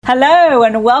Hello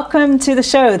and welcome to the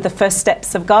show, The First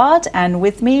Steps of God. And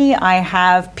with me, I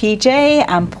have PJ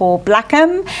and Paul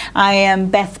Blackham. I am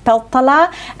Beth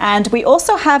Peltala, and we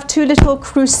also have two little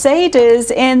Crusaders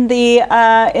in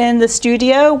the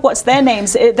studio. What's their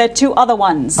names? They're two other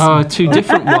ones. Two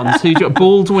different ones.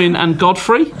 Baldwin and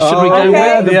Godfrey. Should we go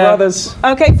with the brothers?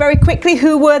 Okay, very quickly,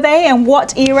 who were they and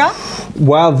what era?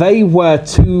 Well, they were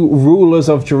two rulers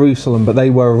of Jerusalem, but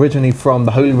they were originally from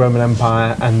the Holy Roman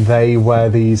Empire, and they were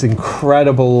these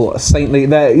incredible saintly.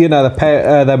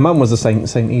 Their mum was a saint,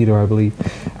 Saint Ida, I believe,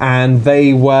 and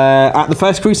they were at the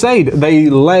First Crusade. They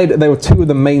were two of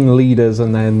the main leaders,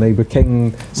 and then they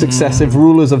became successive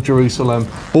rulers of Jerusalem.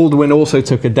 Baldwin also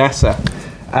took Edessa.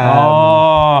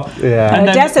 And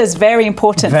Odessa is very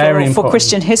important for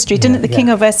Christian history. Didn't the King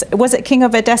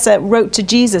of Odessa wrote to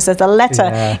Jesus as a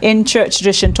letter in church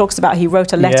tradition, talks about he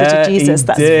wrote a letter to Jesus.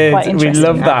 That's quite interesting. We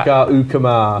love that.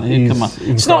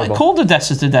 It's not called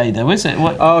Odessa today, though, is it?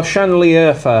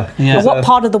 Chandelier. What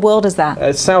part of the world is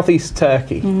that? Southeast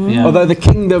Turkey. Although the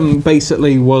kingdom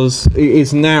basically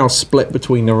is now split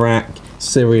between Iraq,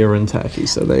 Syria and Turkey.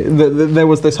 So there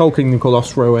was this whole kingdom called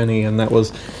Osroene, and that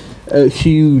was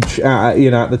huge, at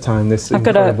the time. I've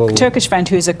got a Turkish friend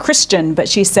who's a Christian, but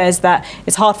she says that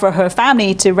it's hard for her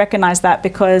family to recognize that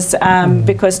because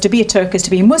to be a Turk is to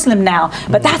be a Muslim now.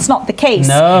 But that's not the case.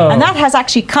 No. And that has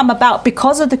actually come about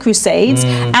because of the Crusades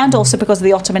and also because of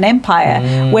the Ottoman Empire,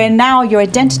 where now your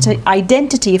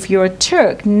identity, if you're a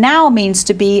Turk, now means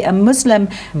to be a Muslim,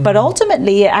 but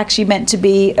ultimately it actually meant to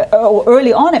be, or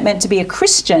early on it meant to be a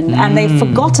Christian, and they've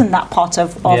forgotten that part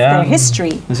of their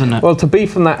history. Isn't it? Well, to be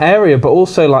from that area, but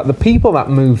also like the people that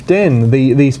moved in,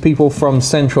 these people from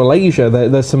Central Asia.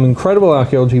 There's some incredible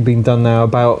archaeology being done now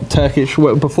about Turkish.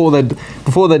 Before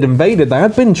they'd invaded, there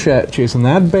had been churches, and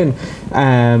there had been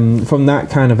from that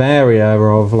kind of area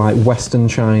of like Western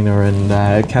China and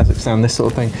Kazakhstan, this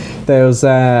sort of thing. There was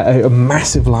a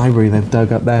massive library they've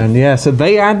dug up there, and so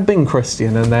they had been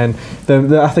Christian, and then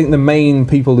I think the main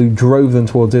people who drove them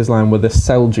towards Islam were the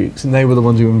Seljuks, and they were the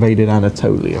ones who invaded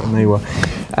Anatolia, and they were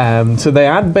so they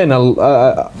had been a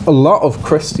lot of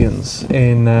Christians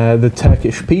in the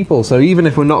Turkish people. So even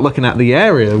if we're not looking at the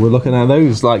area, we're looking at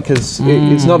those, because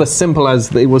it's not as simple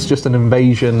as it was just an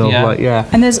invasion of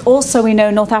And there's also, we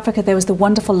know, North Africa, there was the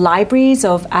wonderful libraries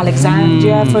of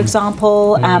Alexandria, for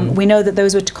example. We know that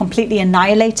those were completely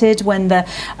annihilated when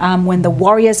the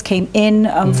warriors came in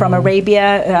from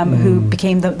Arabia, who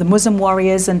became the Muslim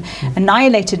warriors, and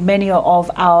annihilated many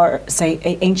of our, say,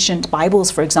 ancient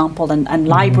Bibles, for example, and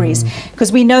libraries,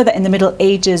 because we know that in the Middle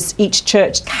Ages each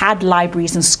church had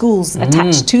libraries and schools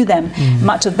attached to them.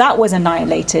 Much of that was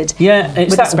annihilated.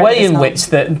 It's that way in which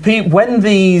when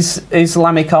these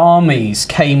Islamic armies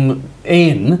came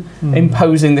in,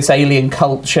 imposing this alien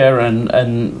culture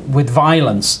and with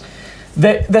violence,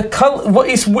 what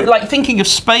is like thinking of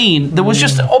Spain, there was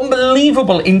just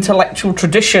unbelievable intellectual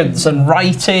traditions and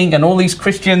writing, and all these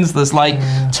Christians. There's like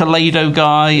Toledo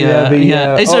guy,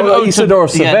 Isidore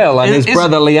Seville, and his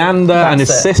brother Leander, and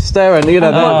his sister, and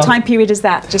what time period is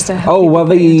that? Just to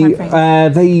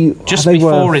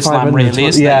before Islam, really,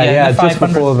 isn't it? Just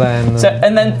before then.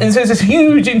 And then there's this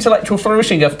huge intellectual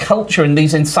flourishing of culture and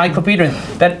these encyclopedias.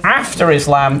 Then after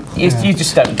Islam, you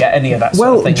just don't get any of that sort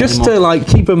of thing anymore. To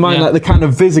keep in mind, the kind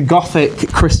of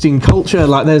Visigothic Christian culture,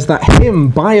 there's that hymn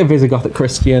by a Visigothic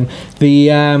Christian,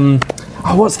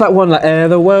 what's that one?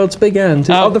 The world's begun.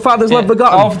 Of the Father's love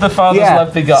begotten. Of the Father's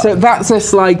love begotten. So that's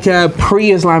this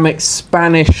pre-Islamic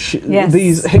Spanish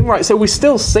these hymn rights. So we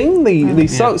still sing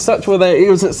these such were there. It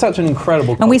was such an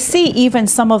incredible culture. And we see even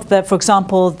some of the, for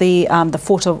example, the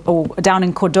fort down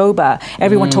in Cordoba.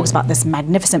 Everyone talks about this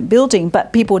magnificent building,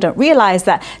 but people don't realize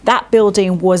that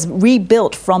building was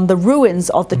rebuilt from the ruins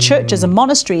of the churches and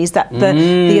monasteries that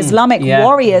the Islamic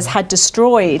warriors had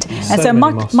destroyed. And so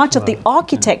much of the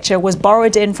architecture was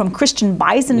borrowed in from Christian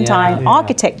Byzantine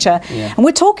architecture. And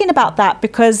we're talking about that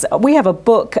because we have a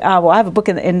book, I have a book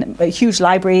in a huge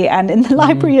library, and in the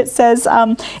library it says,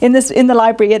 in the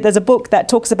library there's a book that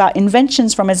talks about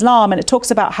inventions from Islam, and it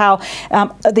talks about how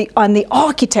the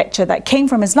architecture that came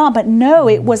from Islam, but no,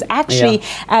 it was actually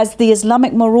as the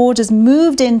Islamic marauders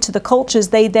moved into the cultures,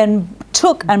 they then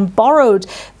took and borrowed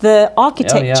the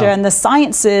architecture and the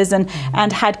sciences, and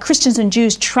had Christians and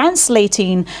Jews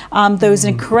translating those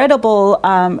incredible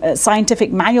historical,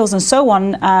 scientific manuals and so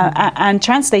on, and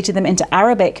translated them into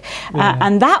Arabic.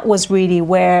 And that was really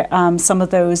where some of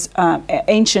those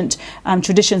ancient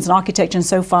traditions and architecture and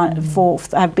so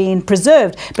forth have been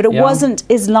preserved. But it wasn't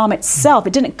Islam itself.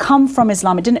 It didn't come from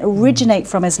Islam. It didn't originate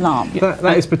from Islam.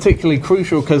 That is particularly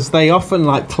crucial because they often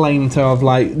claim to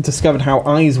have discovered how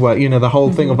eyes work, you know, the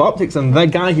whole thing of optics. And the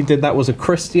guy who did that was a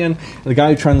Christian. The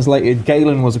guy who translated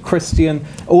Galen was a Christian.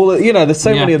 You know, there's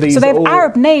so many of these. So they have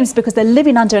Arab names because they're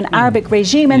living under an Arabic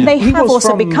regime, and they have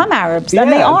also become Arabs,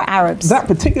 and they are Arabs. That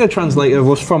particular translator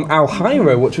was from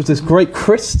Al-Hira, which was this great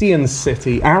Christian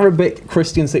city, Arabic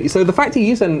Christian city. So the fact he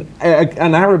used an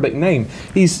Arabic name,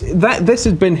 this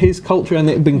has been his culture, and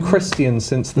it had been Christian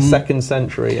since the 2nd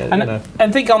century.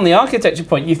 And think on the architecture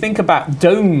point, you think about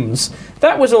domes.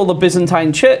 That was all the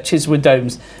Byzantine churches were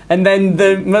domes, and then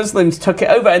the Muslims took it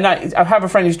over. And I have a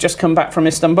friend who's just come back from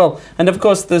Istanbul, and of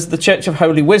course there's the Church of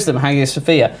Holy Wisdom, Hagia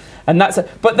Sophia, and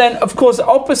but then of course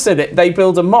opposite it they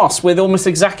build a mosque with almost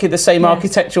exactly the same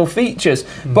architectural features.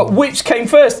 But which came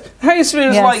first? Hagia Sophia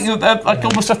was like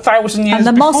almost 1,000 years. And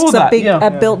the before mosques that.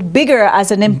 are built bigger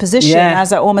as an imposition,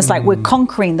 as almost like we're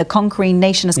conquering. The conquering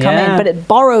nation has come in, but it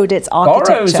borrowed its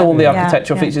architecture. Borrows all the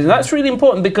architectural features, and that's really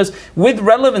important because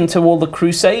relevant to all the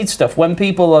Crusade stuff, when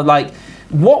people are like,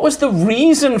 what was the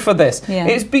reason for this?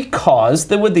 It's because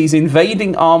there were these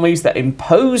invading armies that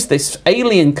imposed this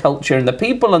alien culture, and the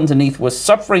people underneath were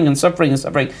suffering and suffering and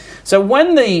suffering. So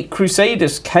when the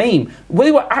Crusaders came,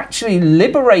 we were actually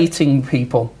liberating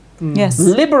people. Yes.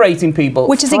 Liberating people.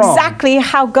 Which is exactly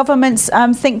how governments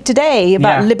think today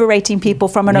about liberating people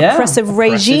from an oppressive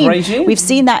regime. We've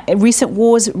seen that recent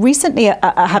wars recently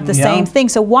have the same thing.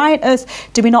 So why on earth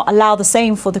do we not allow the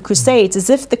same for the Crusades? As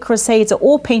if the Crusades are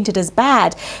all painted as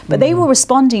bad. But they were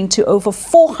responding to over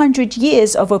 400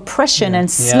 years of oppression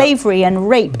and slavery and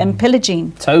rape and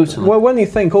pillaging. Totally. Well, when you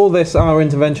think all this, our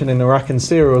intervention in Iraq and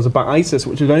Syria was about ISIS,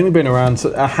 which had only been around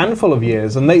a handful of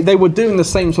years. And they were doing the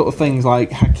same sort of things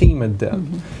like Hakim had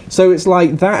done. So it's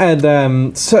like that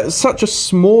had such a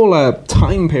smaller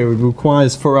time period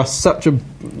requires for us such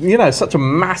a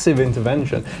massive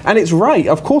intervention. And it's right,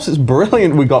 of course it's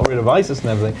brilliant we got rid of ISIS and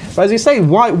everything, but as you say,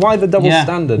 why the double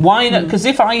standard? Why not? Because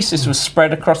if ISIS was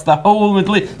spread across the whole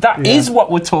Middle East, that is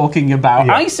what we're talking about.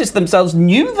 ISIS themselves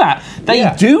knew that.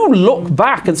 They do look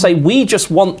back and say, we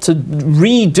just want to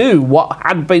redo what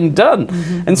had been done.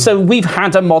 And so we've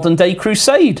had a modern day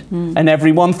crusade, and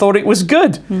everyone thought it was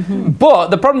good. But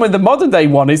the problem with the modern day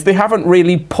one is they haven't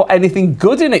really put anything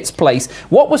good in its place.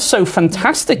 What was so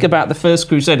fantastic about the First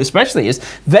Crusade especially is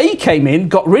they came in,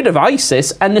 got rid of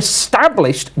ISIS, and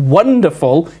established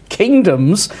wonderful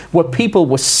kingdoms where people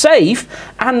were safe,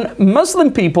 and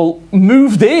Muslim people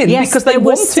moved in because they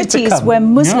wanted to come. Cities where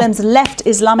Muslims left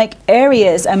Islamic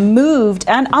areas and moved,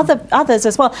 and others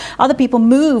as well. Other people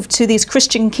moved to these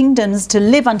Christian kingdoms to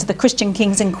live under the Christian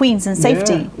kings and queens in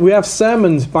safety. We have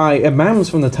sermons by Imams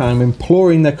from the time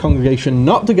imploring their congregation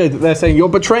not to go. They're saying, you're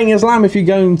betraying Islam if you're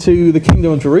going to the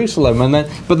Kingdom of Jerusalem.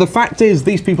 But the fact is,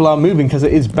 these people are moving because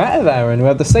it is better there. And we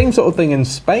have the same sort of thing in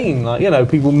Spain, like,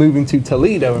 people moving to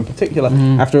Toledo in particular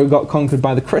after it got conquered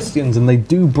by the Christians, and they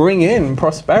do bring in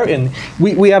prosperity. And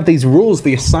we have these rules,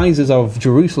 the assizes of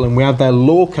Jerusalem. We have their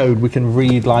law code. We can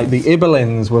read, like, the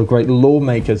Ibelins were great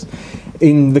lawmakers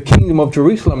in the Kingdom of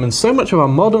Jerusalem, and so much of our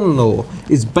modern law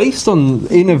is based on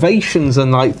innovations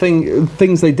and like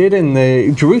things they did in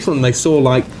the Jerusalem. They saw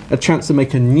like a chance to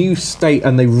make a new state,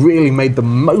 and they really made the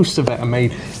most of it and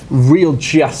made real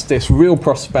justice, real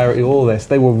prosperity, all this.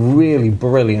 They were really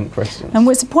brilliant Christians. And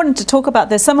what's important to talk about,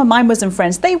 there's some of my Muslim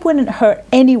friends, they wouldn't hurt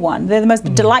anyone. They're the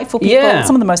most delightful people,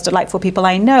 some of the most delightful people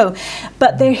I know.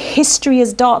 But their history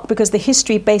is dark because the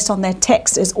history based on their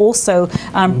text is also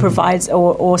provides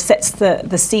or sets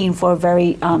the scene for a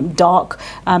very dark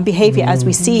behavior, as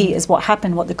we see is what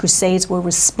happened, what the Crusades were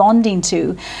responding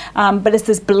to. But it's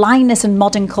this blindness in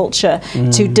modern culture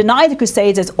to deny the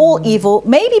Crusades as all evil,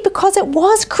 maybe because it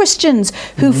was Christians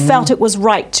who felt it was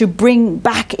right to bring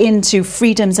back into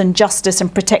freedoms and justice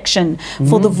and protection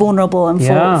for the vulnerable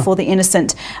and for the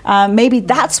innocent. Maybe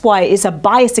that's why it's a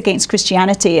bias against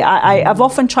Christianity. I've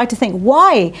often tried to think,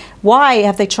 why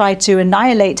have they tried to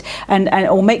annihilate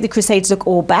or make the Crusades look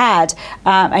all bad?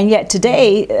 And yet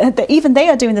today, even they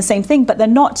are doing the same thing, but they're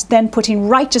not then putting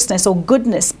righteousness or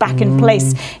goodness back in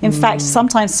place. In fact,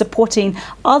 sometimes supporting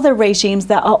other regimes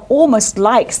that are almost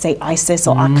like, say, ISIS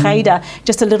or Al-Qaeda,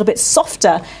 just a little bit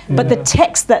softer. But the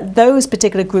texts that those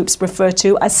particular groups refer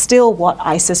to are still what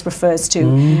ISIS refers to.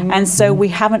 And so we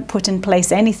haven't put in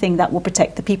place anything that will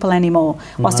protect the people anymore,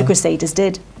 whilst the Crusaders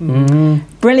did.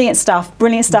 Brilliant stuff,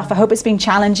 brilliant stuff. I hope it's been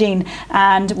challenging,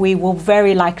 and we will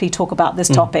very likely talk about this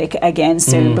topic again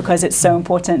soon because it's so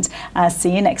important.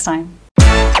 See you next time.